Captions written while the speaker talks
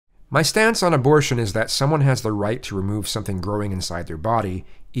My stance on abortion is that someone has the right to remove something growing inside their body,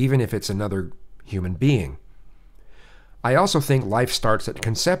 even if it's another human being. I also think life starts at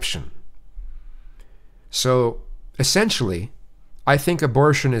conception. So, essentially, I think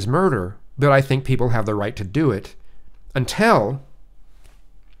abortion is murder, but I think people have the right to do it until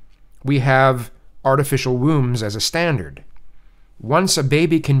we have artificial wombs as a standard. Once a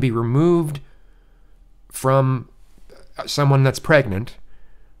baby can be removed from someone that's pregnant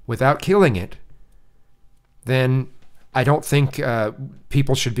without killing it, then I don't think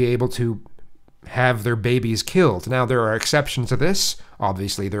people should be able to have their babies killed. Now, there are exceptions to this.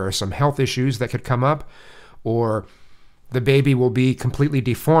 Obviously, there are some health issues that could come up, or the baby will be completely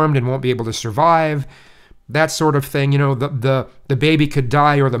deformed and won't be able to survive. That sort of thing, you know, the baby could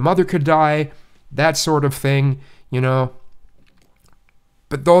die or the mother could die, that sort of thing, you know.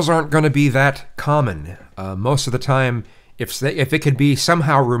 But those aren't going to be that common. Most of the time, if it could be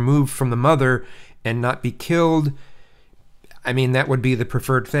somehow removed from the mother and not be killed, I mean, that would be the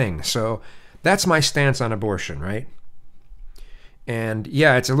preferred thing. So that's my stance on abortion, right? And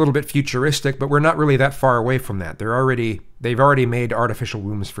yeah, it's a little bit futuristic, but we're not really that far away from that. They've already made artificial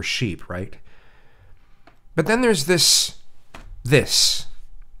wombs for sheep, right? But then there's this.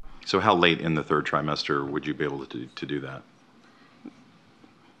 So how late in the third trimester would you be able to do that?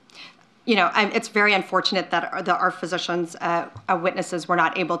 You know, it's very unfortunate that our physicians, witnesses, were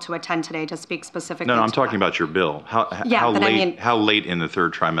not able to attend today to speak specifically. No, I'm to talking that. about your bill. How late in the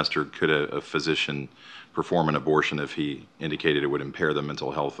third trimester could a physician perform an abortion if he indicated it would impair the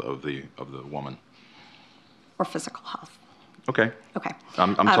mental health of the woman? Or physical health. Okay. Okay.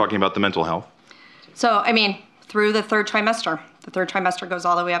 I'm talking about the mental health. So, I mean, through the third trimester. The third trimester goes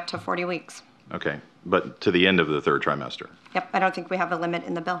all the way up to 40 weeks. Okay. But to the end of the third trimester. Yep. I don't think we have a limit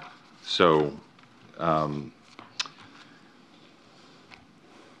in the bill. So,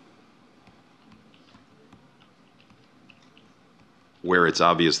 where it's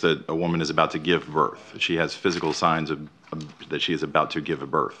obvious that a woman is about to give birth, she has physical signs that she is about to give a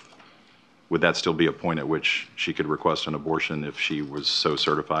birth, would that still be a point at which she could request an abortion if she was so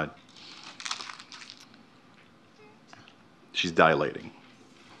certified? She's dilating.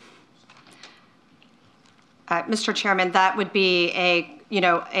 Mr. Chairman, that would be a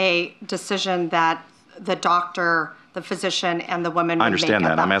decision that the doctor, the physician, and the woman would make. I understand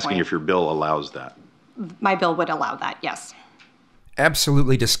that. I'm asking point. if your bill allows that. My bill would allow that, yes.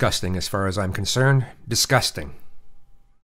 Absolutely disgusting as far as I'm concerned. Disgusting.